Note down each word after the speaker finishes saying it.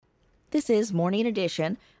This is Morning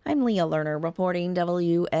Edition. I'm Leah Lerner reporting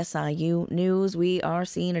WSIU News. We are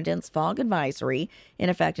seeing a dense fog advisory in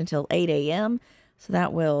effect until 8 a.m., so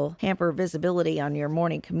that will hamper visibility on your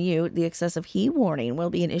morning commute. The excessive heat warning will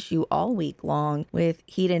be an issue all week long, with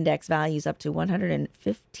heat index values up to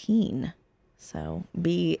 115. So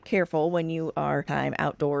be careful when you are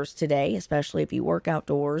outdoors today, especially if you work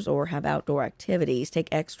outdoors or have outdoor activities. Take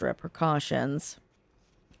extra precautions.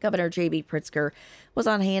 Governor J.B. Pritzker was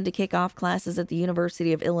on hand to kick off classes at the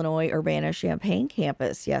University of Illinois Urbana-Champaign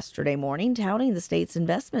campus yesterday morning, touting the state's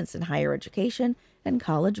investments in higher education and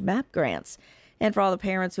college MAP grants. And for all the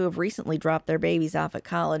parents who have recently dropped their babies off at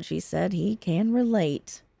college, he said he can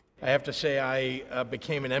relate. I have to say I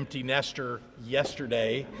became an empty nester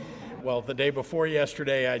yesterday. Well, the day before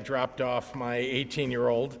yesterday, I dropped off my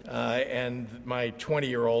 18-year-old and my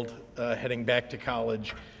 20-year-old heading back to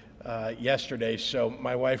college yesterday. So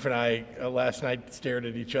my wife and I last night stared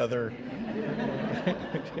at each other.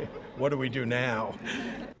 What do we do now?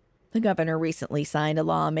 The governor recently signed a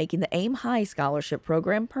law making the Aim High scholarship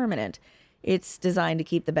program permanent. It's designed to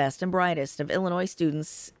keep the best and brightest of Illinois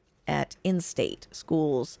students at in-state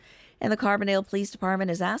schools. And the Carbondale Police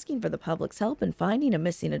Department is asking for the public's help in finding a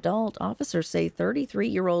missing adult. Officers say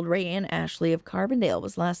 33-year-old Rayanne Ashley of Carbondale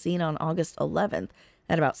was last seen on August 11th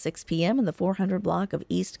at about 6 p.m. in the 400 block of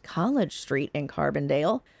East College Street in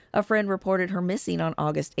Carbondale. A friend reported her missing on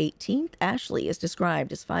August 18th. Ashley is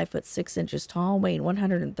described as 5 foot 6 inches tall, weighing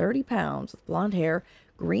 130 pounds, with blonde hair,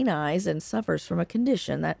 green eyes, and suffers from a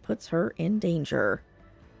condition that puts her in danger.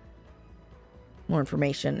 More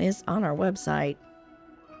information is on our website.